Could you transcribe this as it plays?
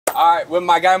All right, with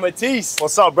my guy Matisse.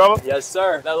 What's up, brother? Yes,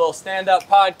 sir. That little stand-up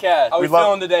podcast. How we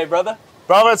feeling today, brother?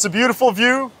 Brother, it's a beautiful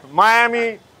view.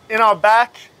 Miami in our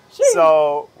back. Jeez.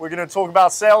 So we're going to talk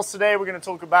about sales today. We're going to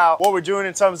talk about what we're doing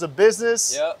in terms of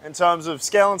business, in terms of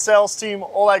scaling sales team,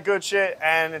 all that good shit,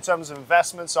 and in terms of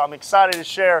investments. So I'm excited to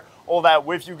share all that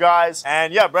with you guys.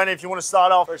 And yeah, Brendan, if you want to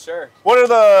start off. For sure. What are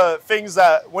the things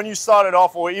that when you started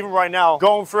off, or even right now,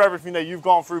 going through everything that you've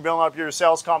gone through, building up your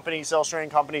sales company, sales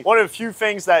training company, what are a few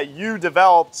things that you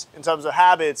developed in terms of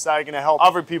habits that are going to help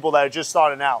other people that are just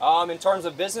starting out? In terms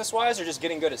of business-wise or just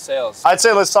getting good at sales? I'd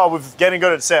say let's start with getting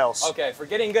good at sales. Okay, for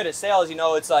getting good at sales, you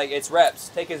know, it's reps.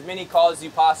 Take as many calls as you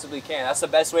possibly can. That's the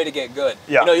best way to get good.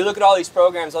 Yeah. You know, you look at all these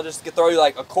programs, I'll just throw you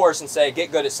like a course and say,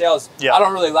 get good at sales. Yeah. I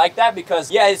don't really like that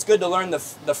because, yeah, it's good to learn the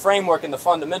framework and the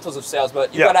fundamentals of sales,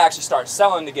 but you got to actually start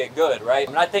selling to get good, right?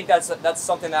 And I think that's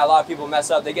something that a lot of people mess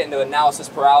up. They get into analysis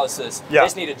paralysis. Yeah. They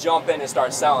just need to jump in and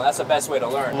start selling. That's the best way to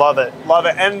learn. Love it, love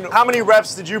it. And how many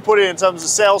reps did you put in terms of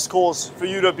sales calls for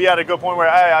you to be at a good point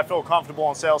where, hey, I feel comfortable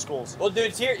on sales calls? Well,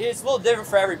 dude, it's a little different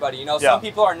for everybody. You know, some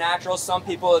people are natural. Some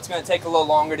people, it's going to take a little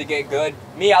longer to get good.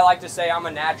 Me, I like to say I'm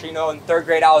a natural. You know, in third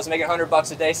grade, I was making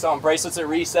 $100 a day selling bracelets at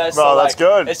recess. Bro, so, that's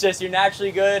good. It's just you're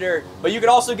naturally good, but you could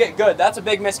also get good. That's a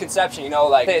big misconception. You know,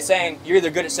 like saying you're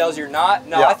either good at sales or you're not.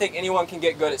 No, I think anyone can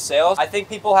get good at sales. I think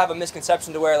people have a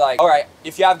misconception to where, like, all right,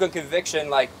 if you have good conviction,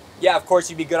 like, yeah, of course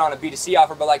you'd be good on a B2C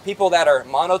offer, but like people that are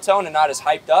monotone and not as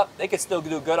hyped up, they could still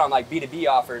do good on like B2B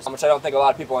offers, which I don't think a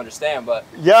lot of people understand, but.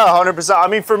 Yeah, 100%. I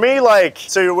mean, for me, like,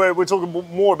 so we're talking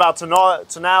more about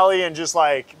tonality and just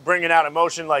like bringing out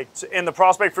emotion, like in the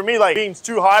prospect. For me, like being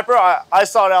too hyper, I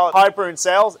started out hyper in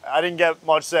sales. I didn't get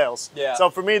much sales. Yeah.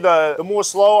 So for me, the more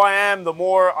slow I am, the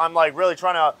more I'm like really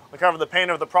trying to uncover the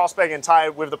pain of the prospect and tie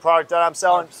it with the product that I'm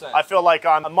selling. 100%. I feel like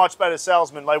I'm a much better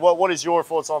salesman. Like, what is your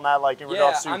thoughts on that? Like in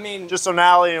regards to I mean, just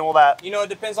tonality and all that. You know, it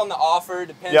depends on the offer,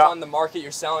 depends on the market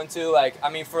you're selling to. Like, I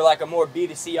mean, for like a more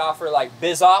B2C offer, like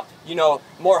BizOp, you know,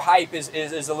 more hype is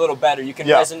a little better. You can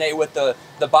resonate with the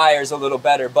buyers a little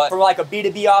better. But for like a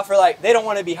B2B offer, like they don't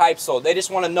want to be hype sold. They just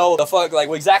want to know the fuck, like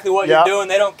exactly what you're doing.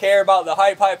 They don't care about the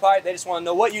hype. They just want to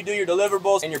know what you do, your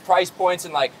deliverables and your price points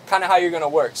and like kind of how you're going to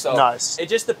work. So it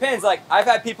just depends. Like I've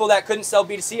had people that couldn't sell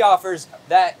B2C offers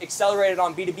that accelerated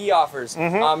on B2B offers.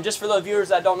 Just for the viewers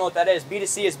that don't know what that is,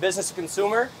 B2C is business to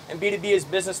consumer and B2B is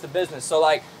business to business. So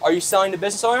like, are you selling to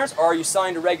business owners or are you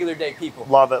selling to regular day people?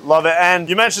 Love it, love it. And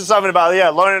you mentioned something about,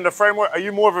 learning the framework. Are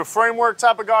you more of a framework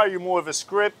type of guy? Are you more of a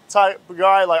script type of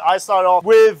guy? Like I started off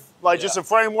with like just a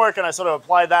framework and I sort of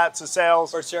applied that to sales.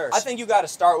 For sure. I think you got to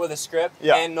start with a script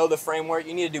and know the framework.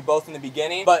 You need to do both in the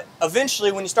beginning. But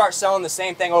eventually when you start selling the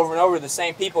same thing over and over to the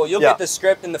same people, you'll get the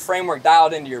script and the framework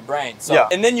dialed into your brain. So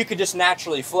and then you could just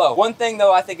naturally flow. One thing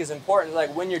though I think is important,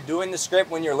 like when you're doing the script,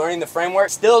 when you're learning the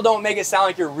framework, still don't make it sound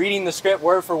like you're reading the script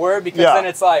word for word because then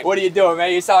it's like, what are you doing,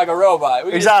 man? You sound like a robot.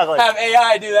 We can just have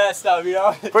AI do that stuff, you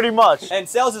know? Pretty much. And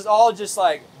sales is all just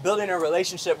like building a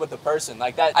relationship with the person.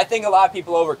 Like that, I think a lot of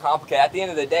people overcomplicate. At the end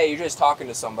of the day, you're just talking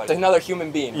to somebody. It's another human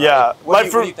being, right? Yeah.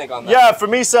 What do you think on that? Yeah, for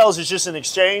me, sales is just an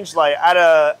exchange. Like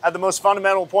at the most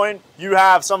fundamental point, you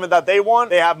have something that they want,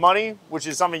 they have money, which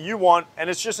is something you want, and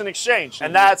it's just an exchange.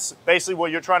 And that's basically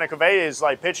what you're trying to convey is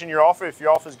like pitching your offer. If your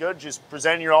offer is good, just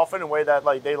presenting your offer in a way that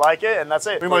like they like it, and that's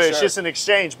it. It's just an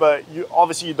exchange, but you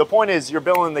obviously the point is you're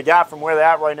building the gap from where they're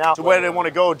at right now to where they want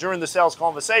to go during the sales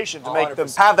conversation to make them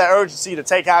have that urgency to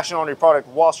take action on your product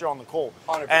whilst you're on the call.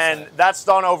 100%. And that's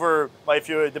done over, like if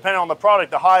you're depending on the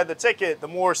product, the higher the ticket, the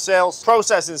more sales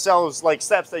process and sales like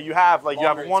steps that you have. Like you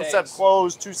have one step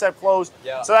close, two step close.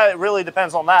 So that really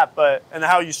depends on that, but and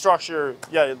how you structure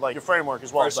like your framework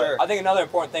as well. For sure. I think another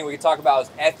important thing we could talk about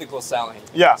is ethical selling.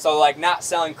 Yeah. So like not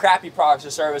selling crappy products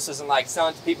or services and like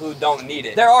selling to people who don't need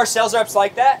it. There are sales reps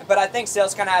like that, but I think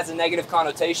sales kind of has a negative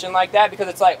connotation like that because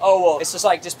it's like, oh well, it's just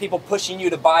like just people pushing you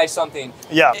to buy something.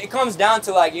 Yeah. It comes down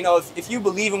to like, you know, if you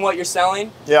believe in what you're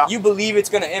selling, you believe it's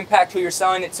going to impact who you're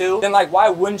selling it to, then like why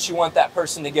wouldn't you want that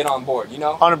person to get on board, you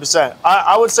know? 100%.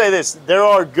 I would say this, there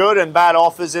are good and bad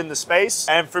offers in the space,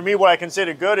 and for me what I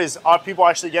consider good is are people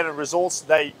actually getting results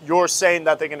that you're saying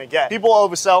that they're going to get. People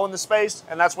oversell in the space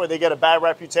and that's where they get a bad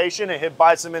reputation and it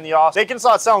bites them in the ass. They can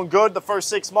start selling good the first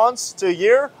 6 months to a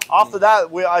year. After that,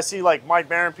 I see like Mike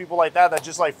Barron, people like that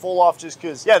just like fall off just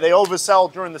because, they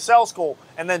oversell during the sales call.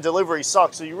 and then delivery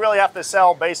sucks. So you really have to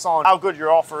sell based on how good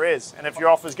your offer is. And if your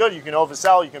offer is good, you can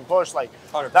oversell, you can push, like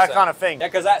 100%. that kind of thing. Yeah,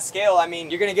 because at scale, I mean,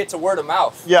 you're going to get to word of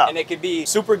mouth. Yeah. And it could be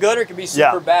super good or it could be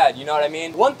super bad. You know what I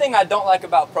mean? One thing I don't like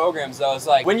about programs, though, is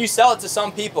like when you sell it to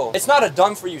some people, it's not a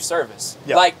done for you service.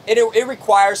 Yeah. Like it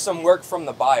requires some work from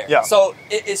the buyer. Yeah. So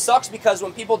it sucks because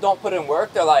when people don't put in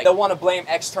work, they're like, they'll want to blame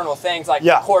external things like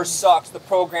the course sucks, the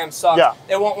program sucks. Yeah.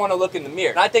 They won't want to look in the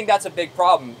mirror. And I think that's a big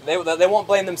problem. They won't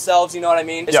blame themselves, you know what I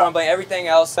mean? They just want to blame everything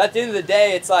else. But at the end of the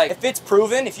day, it's like, if it's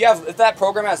proven, if that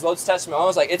program has loads of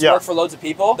testimonials, like it's worked for loads of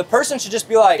people, the person should just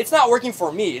be like, it's not working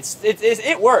for me.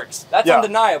 It works. That's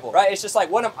undeniable, right? It's just like,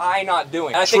 what am I not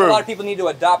doing? And I think a lot of people need to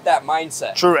adopt that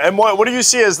mindset. True. And what do you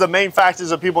see as the main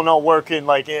factors of people not working,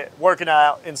 like working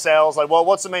out in sales? Like, well,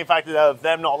 what's the main factor of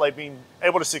them not like being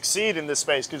able to succeed in this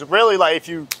space? Because really, like, if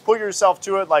you put yourself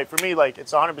to it, like for me, like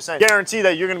it's 100% guarantee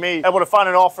that you're going to be able to find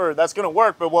an offer that's going to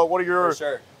work. But what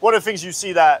are the things you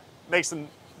see that makes them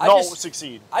not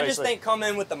succeed? I just think come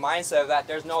in with the mindset of that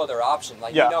there's no other option.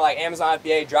 Like, you know, like Amazon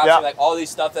FBA, dropshipping, like all these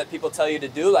stuff that people tell you to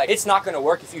do, like it's not going to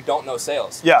work if you don't know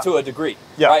sales to a degree,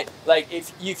 right? Like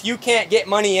if you can't get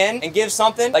money in and give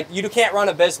something, like you can't run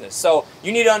a business. So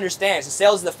you need to understand, so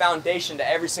sales is the foundation to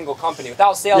every single company.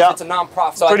 Without sales, it's a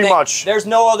non-profit. So pretty much. There's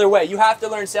no other way. You have to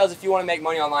learn sales if you want to make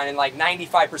money online, and like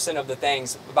 95% of the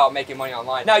things about making money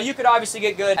online. Now, you could obviously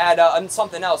get good at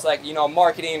something else, like, you know,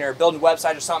 marketing or building a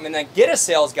website or something, and then get a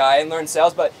sales guy and learn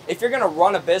sales. But if you're going to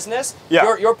run a business,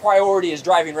 your priority is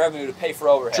driving revenue to pay for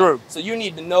overhead. True. So you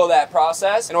need to know that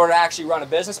process in order to actually run a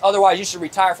business. Otherwise, you should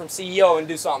retire from CEO and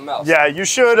do something else. Yeah, you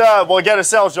should, well, get a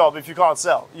sales job if you can't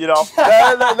sell, you know?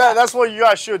 That's what you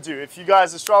guys should do. If you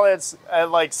guys are struggling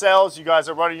at like sales, you guys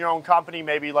are running your own company,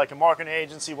 maybe like a marketing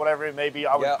agency, whatever it may be,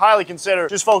 I would highly consider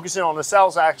just focusing on the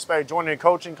sales aspect, joining a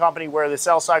coaching company where the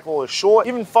sales cycle is short,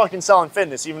 even fucking selling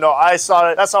fitness, even though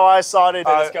that's how I started.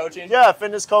 Fitness coaching? Yeah,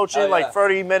 fitness coaching, like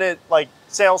 30-minute, like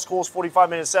sales calls,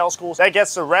 45-minute sales calls. That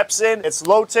gets the reps in. It's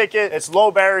low ticket, it's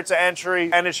low barrier to entry,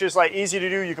 and it's just like easy to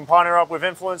do. You can partner up with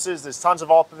influencers. There's tons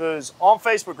of offers on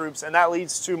Facebook groups, and that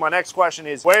leads to my next question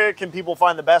is, where can people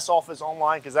find the best offers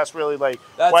online? Because that's really like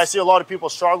what I see a lot of people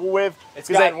struggle with. It's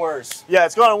gotten worse. Yeah,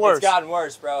 it's gotten worse. It's gotten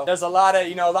worse, bro. There's a lot of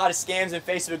scams in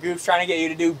Facebook groups trying to get you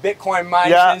to do Bitcoin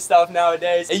mining and stuff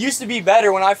nowadays. It used to be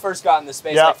better when I first got in the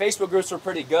space. Like Facebook groups were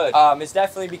pretty good. It's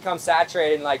definitely become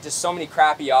saturated and like just so many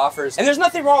crappy offers. And there's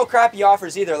nothing wrong with crappy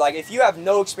offers either. Like if you have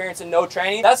no experience and no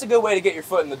training, that's a good way to get your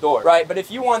foot in the door, right? But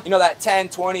if you want, you know, that 10,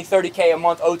 20, 30K a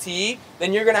month OTE,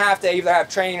 then you're gonna have to either have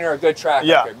training or a good track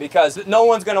record, because no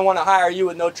one's gonna want to hire you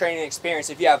with no training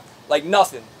experience if you have like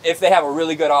nothing, if they have a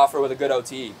really good offer with a good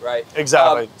OTE, right?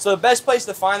 Exactly. So the best place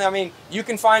to find them, I mean, you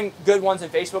can find good ones in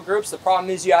Facebook groups. The problem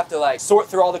is you have to like sort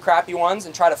through all the crappy ones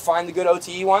and try to find the good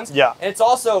OTE ones. Yeah. And it's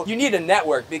also, you need a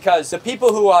network, because the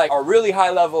people who are really high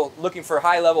level, looking for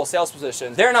high level sales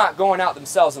positions, they're not going out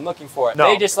themselves and looking for it. No.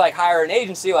 They just like hire an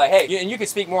agency like, hey, and you could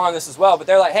speak more on this as well, but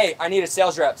they're like, hey, I need a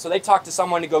sales rep. So they talk to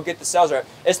someone to go get the sales rep.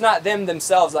 It's not them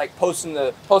themselves like posting in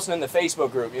the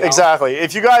Facebook group. You know? Exactly.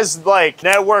 If you guys like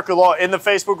network a lot in the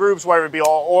Facebook groups, whether it be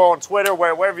or on Twitter,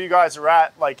 wherever you guys are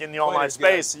at, like in the online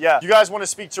space, you guys want to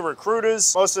speak to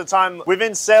recruiters. Most of the time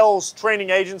within sales training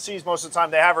agencies, most of the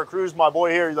time they have recruiters. My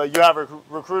boy here, like you have a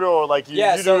recruiter, or like you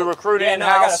do the recruiting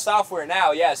in-house. I got a software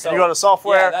now. So you got a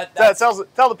software.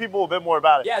 Tell the people a bit more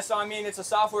about it. Yeah, so I mean, it's a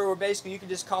software where basically you can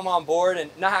just come on board and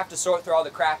not have to sort through all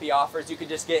the crappy offers. You could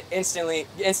just get instant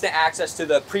access to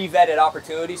the pre-vetted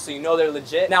opportunities, so you know they're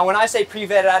legit. Now, when I say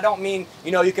pre-vetted, I don't mean,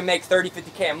 you know, you can make 30,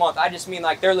 50K a month. I just mean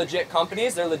like they're legit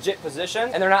companies, they're legit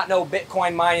positions, and they're not no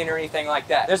Bitcoin mining or anything like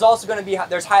that. There's also going to be,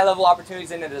 there's high level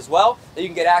opportunities in it as well that you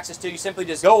can get access to. You simply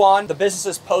just go on, the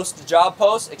businesses post the job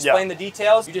post, explain the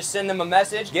details, you just send them a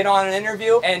message, get on an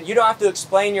interview, and you don't have to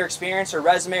explain your experience or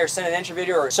resume or send an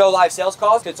interview or show live sales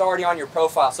calls, because it's already on your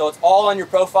profile. So it's all on your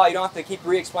profile. You don't have to keep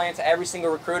re-explaining to every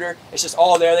single recruiter. It's just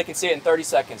all there. They can see it in 30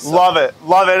 seconds. So. Love it.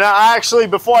 Love it. And I actually,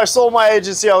 before I sold my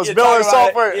agency, I was building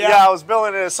software. I was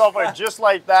building a software just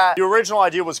like that. The original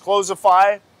idea was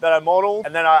Closify that I modeled,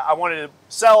 and then I wanted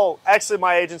to exit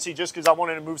my agency just because I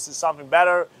wanted to move to something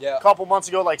better. A couple months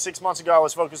ago, like 6 months ago, I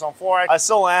was focused on Forex. I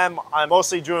still am. I'm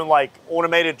mostly doing like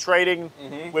automated trading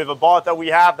with a bot that we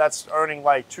have that's earning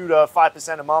like 2 to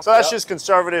 5% a month. So that's just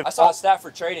conservative. I saw a stat for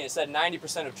trading. It said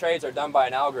 90% of trades are done by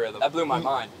an algorithm. That blew my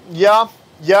mind. Yeah.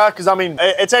 Yeah, because I mean,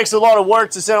 it takes a lot of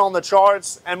work to sit on the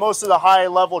charts, and most of the high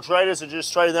level traders are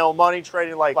just trading their own money,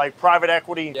 trading like private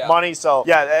equity money. So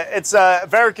yeah, it's a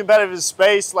very competitive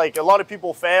space. Like a lot of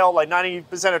people fail. Like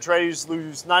 90% of traders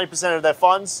lose 90% of their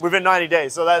funds within 90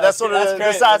 days. So that's sort of the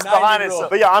stats behind it. So,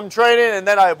 but yeah, I'm trading, and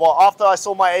then after I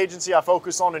sold my agency, I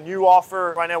focused on a new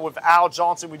offer right now with Al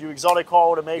Johnson. We do exotic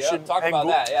call automation. Yep, talk about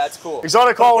that. Yeah, that's cool.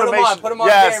 Exotic call automation. Put them on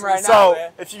game right now,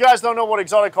 man. If you guys don't know what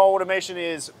exotic call automation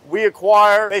is, we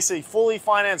acquire basically fully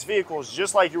financed vehicles,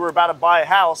 just like you were about to buy a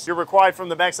house. You're required from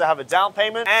the banks to have a down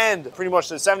payment and pretty much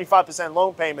the 75%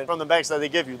 loan payment from the banks that they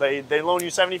give you. They loan you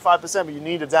 75%, but you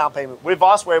need a down payment. With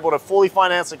us, we're able to fully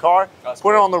finance the car,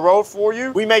 put it on the road for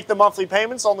you. We make the monthly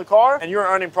payments on the car, and you're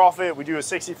earning profit. We do a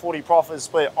 60-40 profit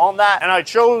split on that. And I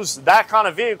chose that kind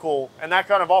of vehicle and that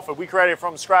kind of offer. We created it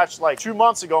from scratch like 2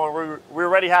 months ago, and we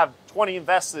already have 20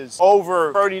 investors,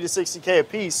 over 30 to 60K a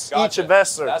piece, each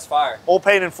investor. That's fire. All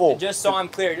paid in full. And just so I'm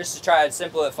clear, just to try to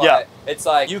simplify it, it's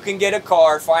like you can get a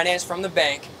car financed from the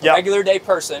bank, a regular day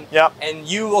person, and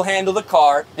you will handle the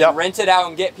car and rent it out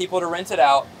and get people to rent it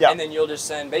out, and then you'll just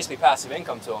send basically passive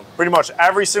income to them. Pretty much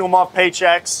every single month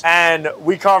paychecks, and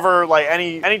we cover like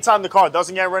anytime the car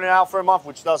doesn't get rented out for a month,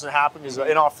 which doesn't happen because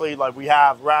in our fleet, like we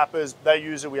have rappers that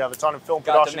use it, we have a ton of film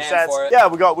production sets. Yeah,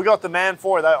 we got demand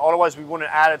for it. Otherwise we wouldn't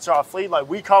add it to our fleet. Like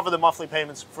we cover the monthly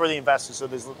payments for the investors. So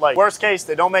there's like worst case,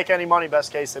 they don't make any money.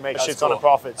 Best case, they make a shit ton of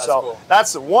profit. So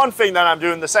that's one thing that I'm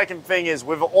doing. The second thing is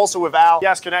with Al, he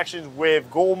has connections with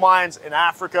gold mines in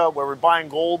Africa where we're buying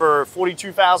gold for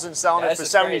 42,000, selling it for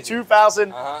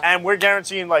 72,000, and we're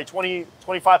guaranteeing like 25%,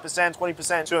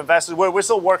 20% to investors. We're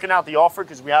still working out the offer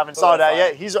because we haven't started that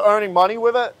yet. He's earning money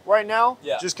with it right now,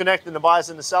 just connecting the buyers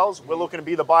and the sellers. We're looking to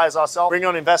be the buyers ourselves, bring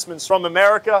on investments from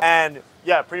America, and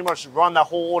pretty much run that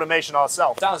whole automation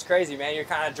ourselves. Sounds crazy, man. You're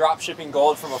kind of drop shipping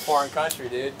gold from a foreign country,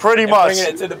 dude. Pretty much.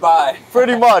 Bringing it to Dubai.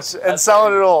 Pretty much, and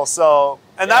selling it all. So,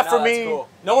 and that for me, cool.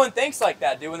 No one thinks like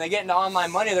that, dude. When they get into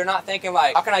online money, they're not thinking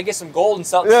like, how can I get some gold and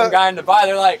sell it to some guy in Dubai?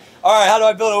 They're like, all right, how do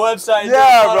I build a website?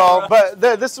 Yeah, bro.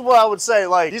 But this is what I would say.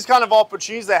 Like these kind of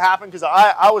opportunities that happen because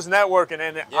I was networking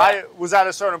and I was at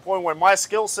a certain point where my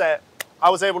skill set, I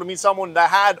was able to meet someone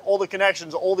that had all the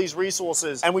connections, all these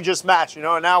resources, and we just matched, you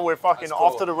know, and now we're fucking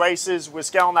off to the races. We're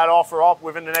scaling that offer up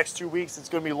within the next 2 weeks. It's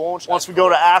going to be launched once we go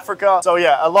to Africa. So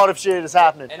yeah, a lot of shit is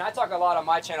happening. And I talk a lot on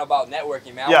my channel about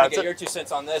networking, man. I want to get your 2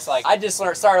 cents on this. Like, I just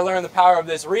started learning the power of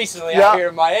this recently out here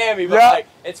in Miami, but like,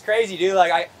 it's crazy, dude.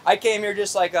 Like, I came here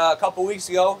just like a couple weeks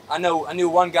ago. I knew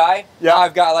one guy. Now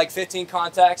I've got like 15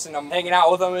 contacts, and I'm hanging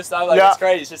out with them and stuff. Like, it's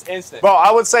crazy. It's just instant. Bro,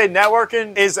 I would say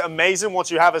networking is amazing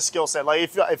once you have a skill set. Like,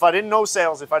 if I didn't know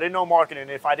sales, if I didn't know marketing,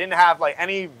 if I didn't have like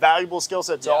any valuable skill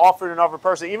set to offer to another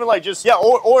person, even like just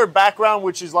or a background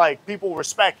which is like people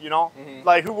respect, you know,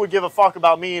 like who would give a fuck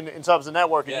about me in terms of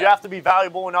networking? You have to be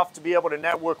valuable enough to be able to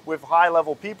network with high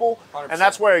level people, 100%. And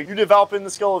that's where you develop in the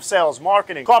skill of sales,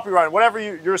 marketing, copywriting, whatever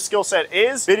your skill set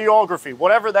is, videography,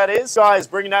 whatever that is, guys,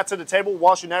 bringing that to the table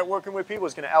whilst you're networking with people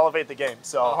is going to elevate the game.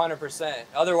 So 100%.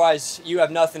 Otherwise, you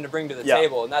have nothing to bring to the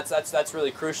table, and that's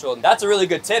really crucial. And that's a really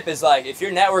good tip. Is like if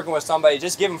you're networking with somebody,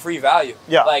 just give them free value.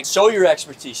 Like show your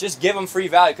expertise. Just give them free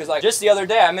value. Because like just the other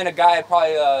day, I met a guy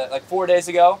probably like 4 days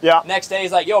ago. Next day,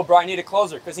 he's like, "Yo, bro, I need a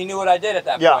closer," because he knew what I did at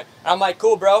that point. And I'm like,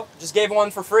 "Cool, bro. Just gave him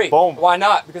one for free. Boom. Why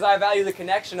not? Because I value the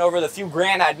connection over the few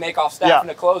grand I'd make off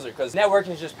staffing a closer. Because networking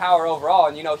is just power overall.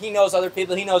 And you know, he knows other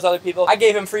people. He knows other people. I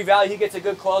gave him free value. He gets a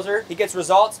good closer. He gets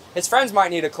results. His friends might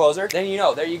need a closer. Then you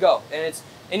know, there you go.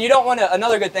 And you don't want to,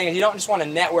 another good thing is you don't just want to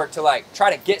network to like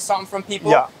try to get something from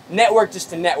people. Network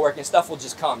just to network and stuff will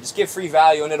just come. Just give free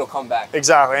value and it'll come back.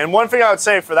 Exactly. And one thing I would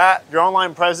say for that, your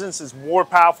online presence is more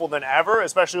powerful than ever,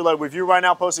 especially like with you right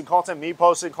now posting content, me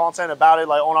posting content about it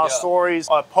like on our stories,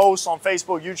 posts on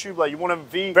Facebook, YouTube. Like you want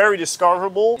to be very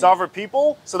discoverable to other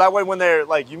people. So that way when they're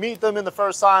like, you meet them in the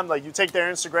first time, like you take their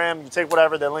Instagram, you take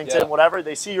whatever, their LinkedIn, whatever,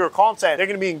 they see your content, they're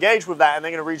going to be engaged with that and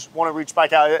they're going to want to reach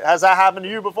back out. Has that happened to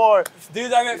you before?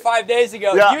 Dude, I met 5 days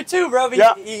ago. You too, bro. He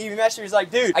messaged me, he's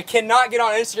like, dude, I cannot get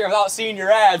on Instagram without seeing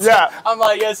your ads. I'm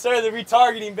like, yes, sir, the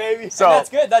retargeting, baby. So and that's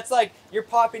good. That's like, you're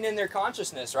popping in their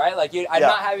consciousness, right? Like, I'm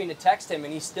not having to text him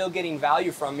and he's still getting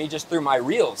value from me just through my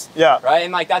reels. Right?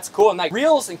 And like, that's cool. And like,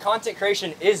 reels and content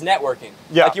creation is networking.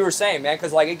 Like you were saying, man,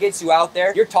 because like, it gets you out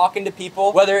there. You're talking to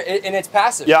people, and it's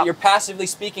passive. You're passively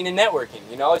speaking and networking,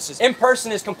 you know? It's just, in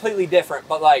person is completely different,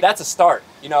 but like, that's a start,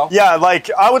 you know? Yeah,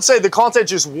 like, I would say the content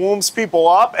just warms people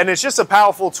up and it's just a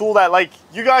powerful tool that like,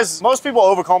 you guys, most people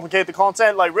overcomplicate the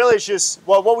content. Like really it's just,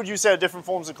 well, what would you say are different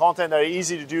forms of content that are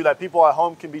easy to do that people at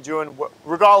home can be doing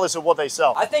regardless of what they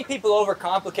sell? I think people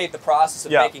overcomplicate the process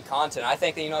of making content. I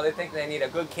think that, you know, they think they need a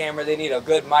good camera, they need a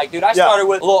good mic. Dude, I started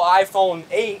with a little iPhone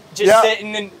 8, just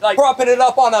sitting and like propping it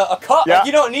up on a cup. Like,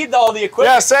 you don't need all the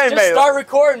equipment. Yeah, same, just start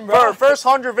recording, bro. First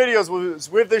 100 videos was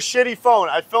with this shitty phone.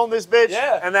 I filmed this bitch,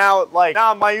 and now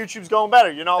my YouTube's going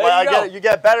better. You know, like you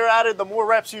get better at it the more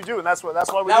reps you do, and that's why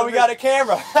we. Now we got a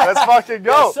camera. Let's fucking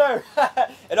go. Yes, sir.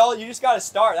 You just got to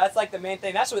start. That's like the main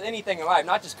thing. That's with anything in life,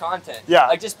 not just content. Yeah.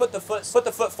 Like just put the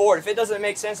foot forward. If it doesn't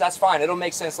make sense, that's fine. It'll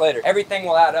make sense later. Everything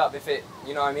will add up if it,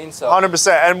 you know what I mean? So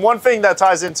 100%. And one thing that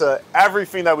ties into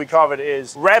everything that we covered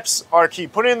is reps are key.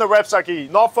 Putting in the reps are key.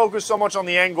 Not focus so much on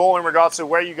the end goal in regards to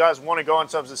where you guys want to go in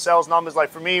terms of sales numbers. Like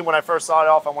for me, when I first started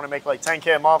off, I want to make like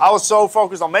 10K a month. I was so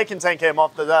focused on making 10K a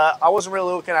month that I wasn't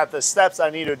really looking at the steps I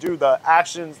need to do, the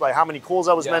actions, like how many calls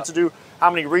I was meant to do, how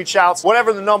many reach outs,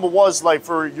 whatever the number was, like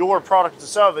for your product or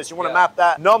service, you want to map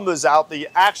that numbers out, the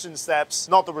action steps,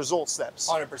 not the result steps.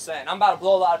 100%. I'm about to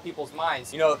blow a lot of people's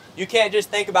minds. You know, you can't just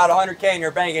think about 100K in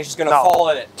your bank and it's just going to fall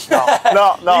in it.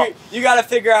 No. You got to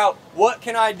figure out what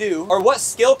can I do or what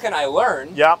skill can I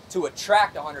learn to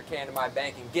attract 100K into my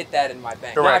bank and get that in my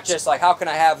bank. Correct. Not just like how can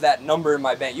I have that number in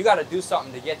my bank. You got to do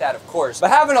something to get that, of course. But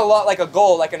having like a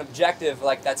goal, like an objective,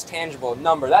 like that's tangible,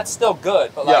 number, that's still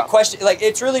good. But like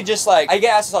it's really just like, I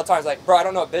get asked all the time, it's like, bro, I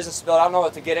don't know what business to build, I don't know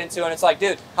what to get into. And it's like,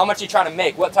 dude, how much are you trying to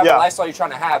make? What type of lifestyle are you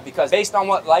trying to have? Because based on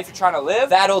what life you're trying to live,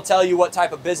 that'll tell you what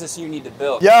type of business you need to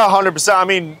build. Yeah, 100%. I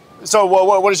mean, so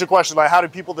what is your question? Like, how do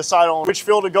people decide on which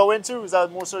field to go into? Is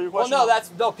that more so your question? Well,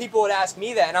 no, people would ask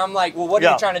me that, and I'm like, well, what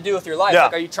are you trying to do with your life?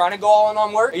 Like, are you trying to go all in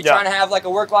on work? Are you trying to have like a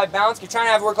work-life balance? If you're trying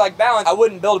to have work-life balance, I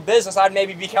wouldn't build a business. I'd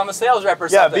maybe become a sales rep or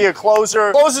something. Yeah, be a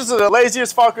closer. Closers are the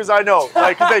laziest fuckers I know.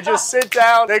 Like, 'cause they just sit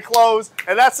down, they close,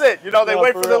 and that's it. You know, they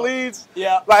wait for the leads.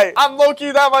 Yeah. Like, I'm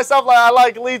low-key that myself. Like, I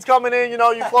like leads coming in, you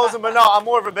know, you close them. But no, I'm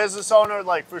more of a business owner,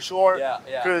 like, for sure. Yeah.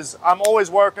 Because I'm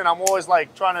always working. I'm always,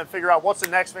 like, trying to figure out what's the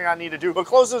next thing I need to do. But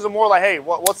closers are more like, hey,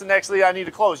 what's the next lead I need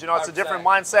to close? You know, it's 100%. A different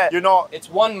mindset. You're not. It's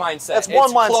one mindset. It's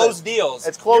one mindset. Close deals.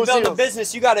 It's close deals. You build a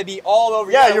business, you got to be all over.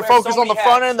 Yeah, you're focused on the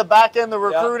front end, the back end, the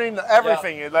recruiting,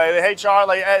 everything. Like the HR,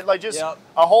 like just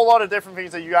a whole lot of different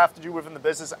things that you have to do within the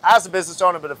business as a business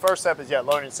owner. But the first step is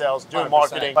learning sales, doing 100%.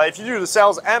 Marketing. Like if you do the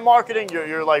sales and marketing,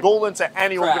 you're like golden to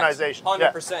any organization.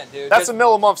 100%, dude. That's a $1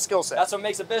 million a month skill set. That's what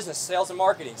makes a business, sales and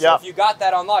marketing. So if you got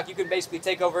that unlocked, you can basically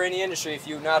take over any industry if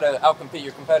you know how to outcompete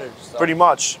your competitors. So. Pretty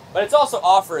much. But it's also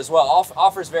offer as well.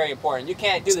 Offer is very important. You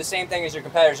can't do the same thing as your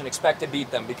competitors and expect to beat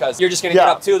them because you're just going to get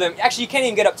up to them. Actually, you can't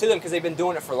even get up to them because they've been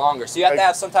doing it for longer. So you have to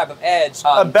have some type of edge.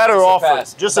 A better offer.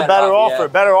 Just a better offer.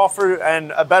 Better offer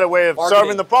and a better way of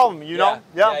serving the problem, you know?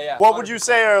 Yeah. What would you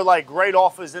say are like great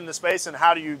offers in the space and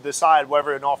how do you decide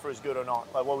whether an offer is good or not?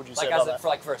 Like what would you say about that?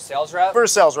 For a sales rep? For a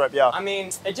sales rep, yeah. I mean,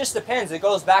 it just depends. It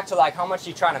goes back to like how much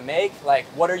you're trying to make. Like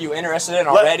what are you interested in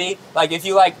already? Like if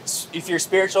you're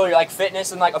spiritual, you're like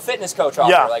fitness and like a fitness coach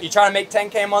offer. Yeah. Like you're trying to make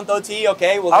 10K a month OT,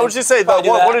 okay? Well, I would just say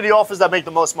what are the offers that make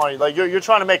the most money? Like you're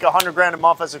trying to make $100,000 a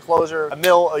month as a closer, $1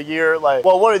 million a year. Like,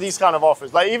 well, what are these kind of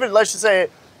offers? Like even let's just say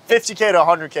 50K to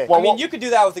 100K. Well, I mean, you could do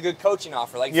that with a good coaching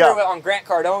offer. Like if you're on Grant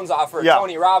Cardone's offer,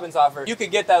 Tony Robbins' offer, you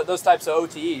could get those types of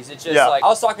OTEs. It's just like I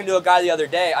was talking to a guy the other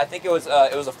day. I think it was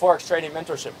a Forex trading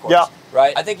mentorship course.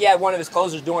 Right. I think he had one of his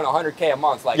closers doing 100K a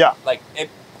month. Like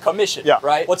commission,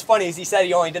 right? What's funny is he said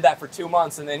he only did that for 2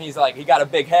 months and then he's like, he got a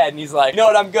big head and he's like, you know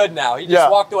what, I'm good now. He just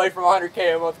walked away from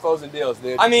 100K a month closing deals,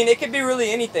 dude. I mean, it could be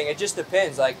really anything. It just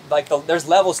depends. There's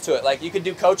levels to it. Like you could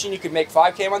do coaching, you could make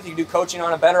 5K a month. You could do coaching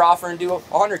on a better offer and do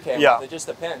 100K a month. It just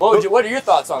depends. What are your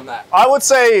thoughts on that? I would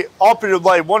say,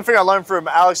 like one thing I learned from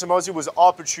Alex Emosi was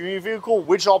opportunity vehicle.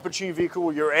 Which opportunity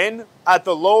vehicle you're in. At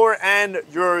the lower end,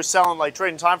 you're selling like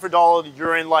trading time for dollar.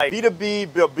 You're in like B2B,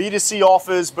 B2C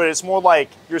offers, but it's more like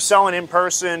you're selling in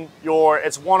person.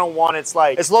 It's one-on-one. It's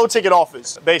like it's low ticket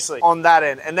offers basically on that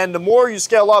end. And then the more you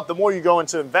scale up, the more you go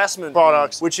into investment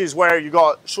products, which is where you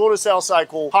got shorter sales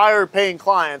cycle, higher paying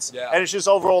clients, and it's just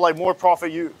overall like more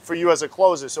profit for you as a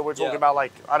closer. So we're talking about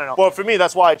like, I don't know. Well, for me,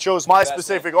 that's why I chose my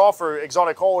specific offer,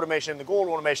 exotic call automation, the gold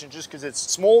automation, just because it's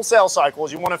small sales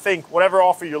cycles. You want to think whatever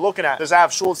offer you're looking at does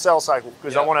have short sales cycle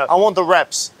because I want the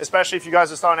reps, especially if you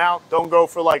guys are starting out. Don't go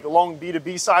for like long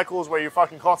B2B cycles where you're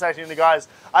fucking contacting the guys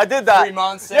I did that. 3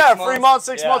 months, 6 months. 3 months,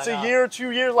 6 months, a year,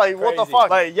 2 years. Like, Crazy. what the fuck?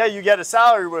 Like, yeah, you get a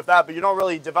salary with that, but you're not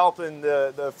really developing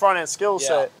the front end skill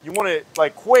set. You want it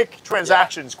like quick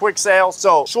transactions, quick sales.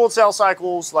 So short sales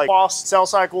cycles, like fast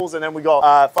sales cycles, and then we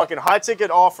got fucking high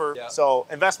ticket offer. So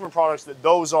investment products,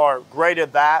 those are great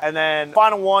at that. And then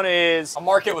final one is a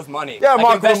market with money. Yeah, like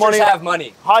market with money. Have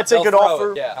money. High ticket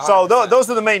offer. So those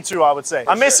are the main two, I would say.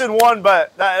 I'm missing one,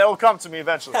 but it'll come to me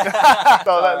eventually.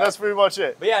 So that's pretty much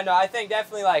it. But yeah, no, I think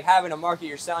definitely like having a market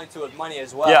you're selling to with money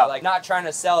as well. Like not trying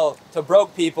to sell to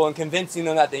broke people and convincing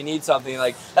them that they need something.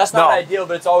 Like that's not ideal,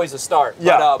 but it's always a start.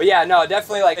 But yeah, no,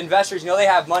 definitely like investors, you know, they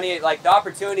have money. Like the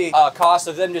opportunity cost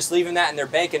of them just leaving that in their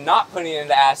bank and not putting it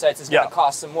into assets is going to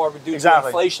cost some more due to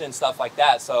inflation and stuff like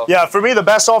that. So yeah, for me, the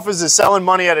best offers is selling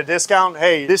money at a discount.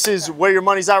 Hey, this is where your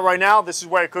money's at right now. This is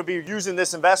where it could be using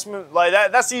this investment. Like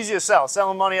that's easy to sell.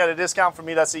 Selling money at a discount for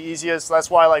me, that's the easiest. That's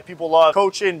why like people love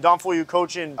coaching, done for you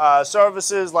coaching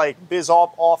services like biz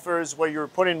op offers where you're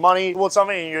putting money towards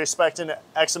something and you're expecting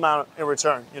X amount in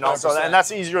return. You know, 100%. So and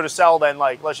that's easier to sell than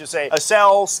like let's just say a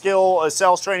sales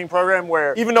training program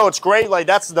where even though it's great, like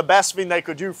that's the best thing they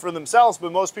could do for themselves,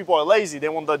 but most people are lazy. They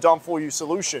want the done for you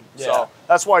solution. So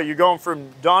that's why you're going from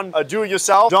done do it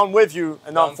yourself, done with you,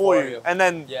 and done for you. And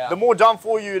then the more done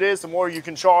for you it is, the more you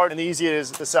can charge and the easier it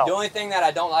is to sell. The only thing that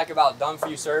I don't like about done for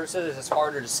you services is it's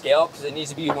harder to scale because it needs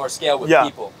to be more scale with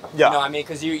people. You know what I mean?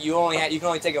 Because you can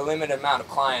only take a limited amount of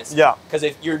clients. Because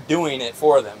if you're doing it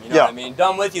for them, you know what I mean?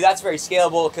 Done with you, that's very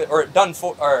scalable. Or done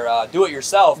for do it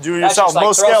yourself. Do it yourself, like,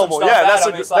 most scalable. Yeah,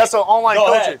 that's an online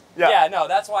coaching. Yeah, no,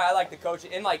 that's why I like the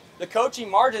coaching. And like the coaching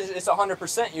margins, it's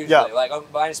 100% usually. Like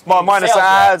minus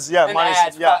ads,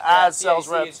 ads, sales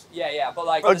reps. But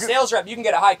like for the sales rep, you can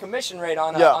get a high commission rate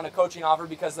on a coaching offer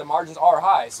because the margins are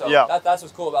high. So that's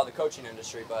what's cool about the coaching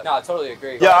industry. But no, I totally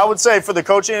agree. Yeah, I would say for the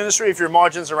coaching industry, if your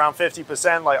margin's around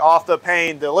 50%, like after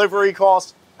paying delivery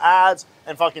costs, ads,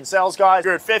 and fucking sales guys,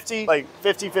 you're at 50, like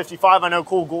 50, 55. I know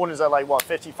Cool Gordon is at like what,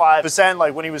 55%.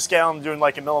 Like when he was scaling, doing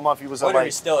like $1 million a month, he was at like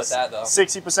he's still at that though.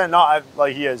 60%. Not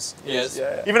like he is. He is.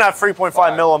 Yeah. Even at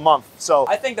 3.5 mil a month. So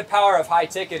I think the power of high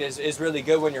ticket is really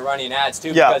good when you're running ads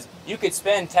too, because you could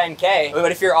spend 10K,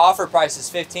 but if your offer price is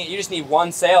 15, you just need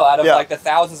one sale out of like the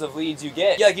thousands of leads you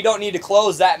get. Like you don't need to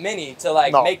close that many to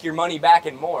like make your money back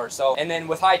and more. So and then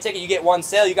with high ticket, you get one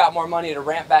sale, you got more money to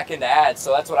ramp back into ads.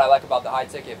 So that's what I like about the high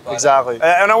ticket. But, exactly.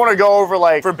 And I want to go over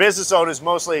like for business owners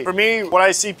mostly. For me, what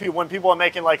I see when people are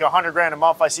making like 100 grand a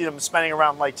month, I see them spending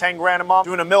around like 10 grand a month.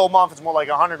 Doing $1 million a month, it's more like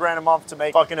 100 grand a month to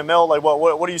make fucking $1 million. Like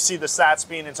what do you see the stats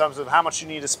being in terms of how much you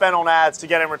need to spend on ads to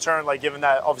get in return? Like given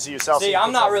that obviously yourself. See,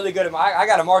 I'm not really good at I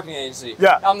got a marketing agency.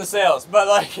 I'm the sales, but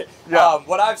like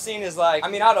what I've seen is like, I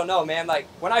mean, I don't know, man. Like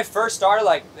when I first started,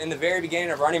 like in the very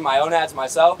beginning of running my own ads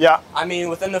myself. I mean,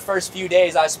 within the first few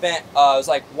days, I spent it was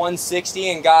like 160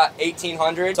 and got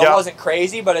 1,800. So it wasn't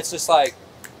crazy, but it's just like,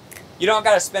 you don't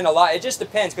got to spend a lot. It just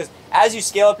depends, because as you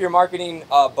scale up your marketing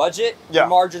budget, your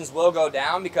margins will go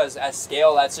down, because at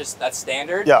scale, that's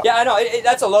standard. Yeah, I know.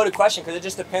 That's a loaded question, because it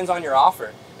just depends on your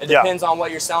offer. It depends on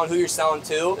what you're selling, who you're selling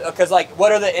to. Because like,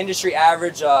 what are the industry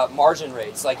average margin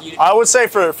rates? Like, I would say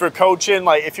for coaching,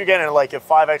 like if you're getting like a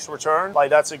 5x return,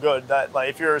 like that's a good. That like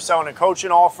if you're selling a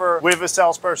coaching offer with a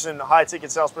salesperson, high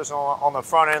ticket salesperson on the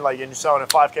front end, like and you're selling a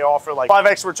 5K offer, like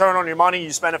 5x return on your money,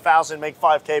 you spend 1,000, make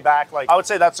 5K back. Like I would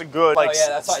say that's a good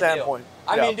that's standpoint.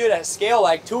 I mean, dude, at scale,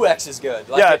 like 2x is good.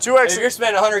 Like, 2x. If you're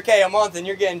spending 100K a month and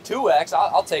you're getting 2x,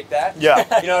 I'll take that.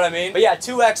 Yeah. You know what I mean? But yeah,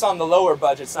 2x on the lower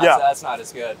budgets, that's not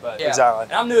as good. But exactly.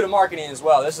 And I'm new to marketing as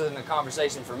well. This isn't a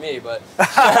conversation for me, but.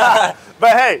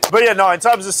 In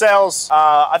terms of sales,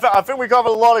 I think we covered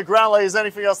a lot of ground. Like, is there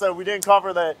anything else that we didn't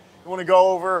cover that you want to go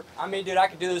over? I mean, dude, I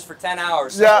could do this for 10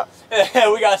 hours. So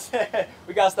we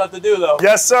got stuff to do, though.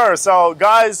 Yes, sir. So,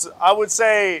 guys, I would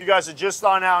say you guys are just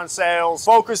starting out in sales.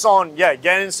 Focus on,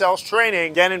 getting sales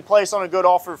training, getting placed on a good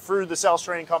offer through the sales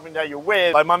training company that you're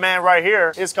with. Like my man right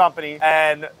here, his company.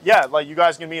 And, like you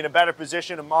guys can be in a better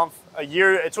position a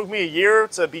year. It took me a year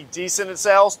to be decent at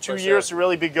sales, 2 years to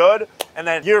really be good. And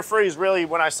then year 3 is really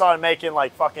when I started making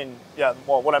like fucking,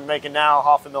 what I'm making now,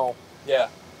 $500,000. Yeah.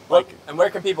 And where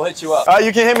can people hit you up?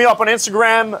 You can hit me up on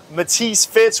Instagram, Matisse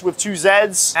Fits with 2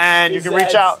 Z's, and you can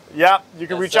reach out. You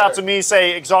can reach out to me,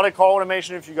 say exotic car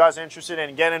automation if you guys are interested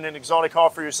in getting an exotic car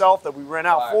for yourself that we rent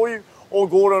out for you, or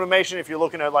gold automation if you're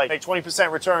looking to like make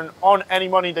 20% return on any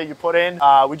money that you put in.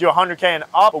 We do 100K and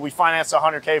up, but we finance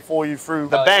 100K for you through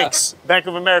the banks. Bank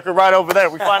of America right over there.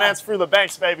 We finance through the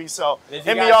banks, baby. So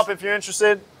hit me up if you're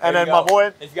interested. And then my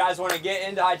boy. If you guys want to get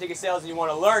into high ticket sales and you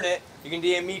want to learn it, you can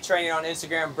DM me training on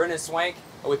Instagram, Brendan Swank.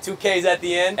 with 2 Ks at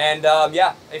the end. And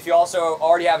yeah, if you also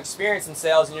already have experience in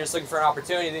sales and you're just looking for an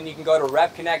opportunity, then you can go to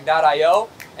repconnect.io,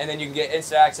 and then you can get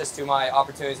instant access to my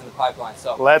opportunities in the pipeline.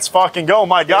 So let's fucking go,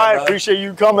 my guy. Appreciate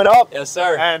you coming up. Yes,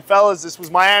 sir. And fellas, this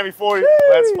was Miami for you.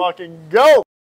 Let's fucking go.